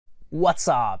What's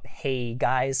up? Hey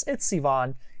guys, it's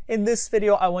Ivan. In this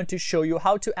video, I want to show you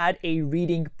how to add a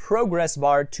reading progress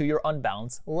bar to your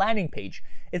Unbounce landing page.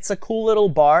 It's a cool little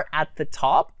bar at the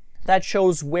top that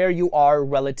shows where you are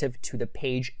relative to the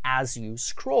page as you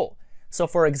scroll. So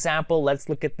for example, let's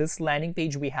look at this landing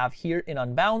page we have here in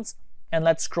Unbounce, and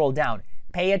let's scroll down.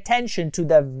 Pay attention to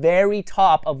the very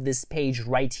top of this page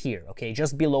right here, okay?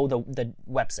 Just below the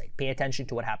website. Pay attention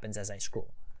to what happens as I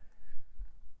scroll,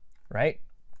 right?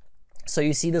 So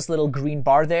you see this little green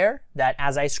bar there that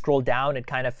as I scroll down, it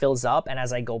kind of fills up, and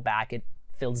as I go back, it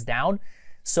fills down.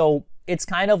 So it's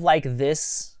kind of like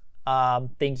this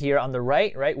thing here on the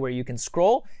right, where you can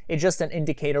scroll. It's just an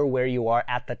indicator where you are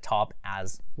at the top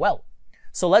as well.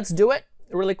 So let's do it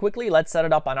really quickly. Let's set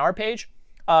it up on our page.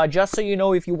 Just so you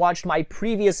know, if you watched my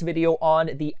previous video on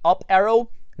the up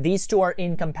arrow, these two are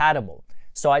incompatible.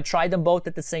 So I tried them both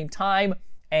at the same time,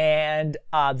 and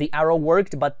the arrow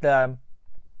worked, but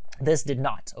this did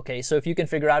not, okay? So if you can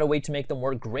figure out a way to make them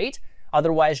work, great.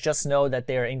 Otherwise, just know that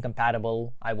they're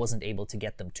incompatible. I wasn't able to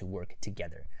get them to work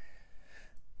together.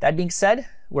 That being said,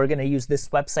 we're gonna use this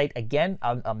website again,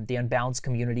 the Unbounce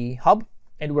Community Hub,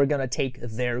 and we're gonna take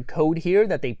their code here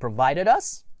that they provided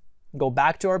us, go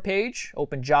back to our page,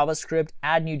 open JavaScript,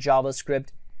 add new JavaScript,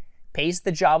 paste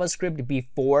the JavaScript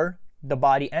before the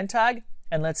body end tag,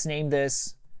 and let's name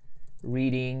this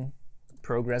reading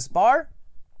progress bar.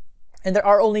 And there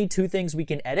are only two things we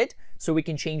can edit. So we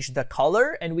can change the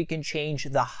color and we can change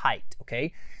the height,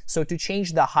 okay? So to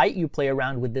change the height, you play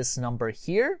around with this number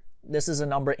here. This is a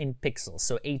number in pixels,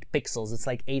 so 8 pixels. It's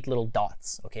like 8 little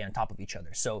dots, okay, on top of each other.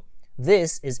 So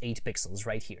this is 8 pixels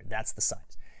right here. That's the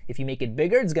size. If you make it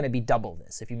bigger, it's gonna be double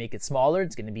this. If you make it smaller,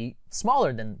 it's gonna be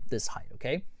smaller than this height,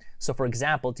 okay? So for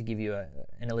example, to give you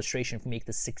an illustration, if we make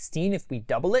this 16, if we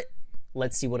double it,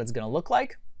 let's see what it's gonna look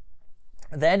like.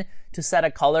 Then to set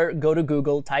a color, go to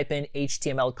Google, type in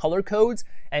HTML color codes,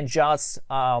 and just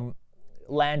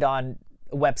land on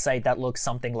a website that looks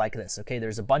something like this, okay?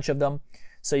 There's a bunch of them.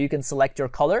 So you can select your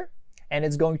color, and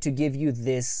it's going to give you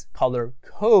this color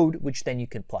code, which then you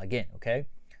can plug in, okay?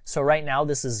 So right now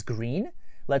this is green.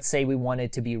 Let's say we want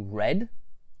it to be red.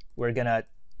 We're gonna,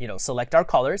 select our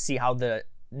color, see how the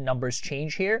numbers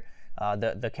change here,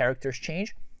 the characters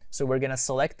change. So we're gonna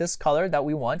select this color that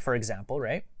we want, for example,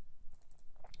 right?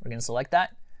 We're gonna select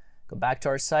that, go back to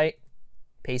our site,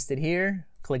 paste it here,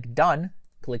 click done,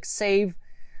 click save,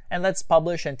 and let's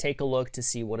publish and take a look to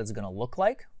see what it's gonna look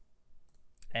like.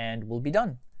 And we'll be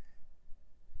done.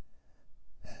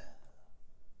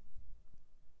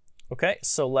 Okay,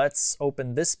 so let's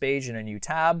open this page in a new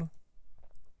tab,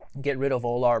 get rid of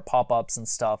all our pop-ups and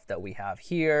stuff that we have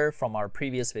here from our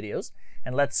previous videos,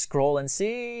 and let's scroll and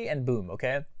see, and boom,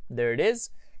 okay? There it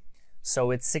is.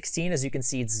 So it's 16, as you can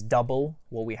see, it's double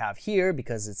what we have here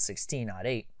because it's 16, not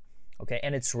 8, okay?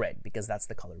 And it's red because that's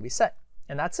the color we set.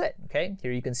 And that's it, okay?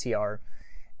 Here you can see our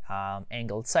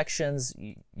angled sections.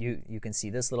 You can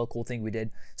see this little cool thing we did.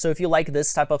 So if you like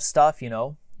this type of stuff,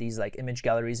 these like image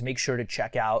galleries, make sure to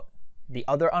check out the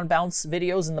other Unbounce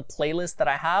videos in the playlist that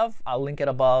I have. I'll link it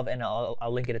above, and I'll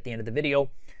link it at the end of the video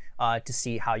to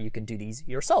see how you can do these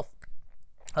yourself.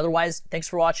 Otherwise, thanks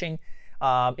for watching.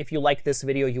 If you like this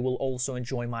video, you will also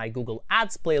enjoy my Google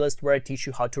Ads playlist where I teach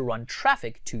you how to run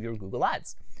traffic to your Google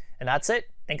Ads. And that's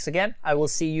it. Thanks again. I will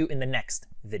see you in the next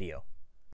video.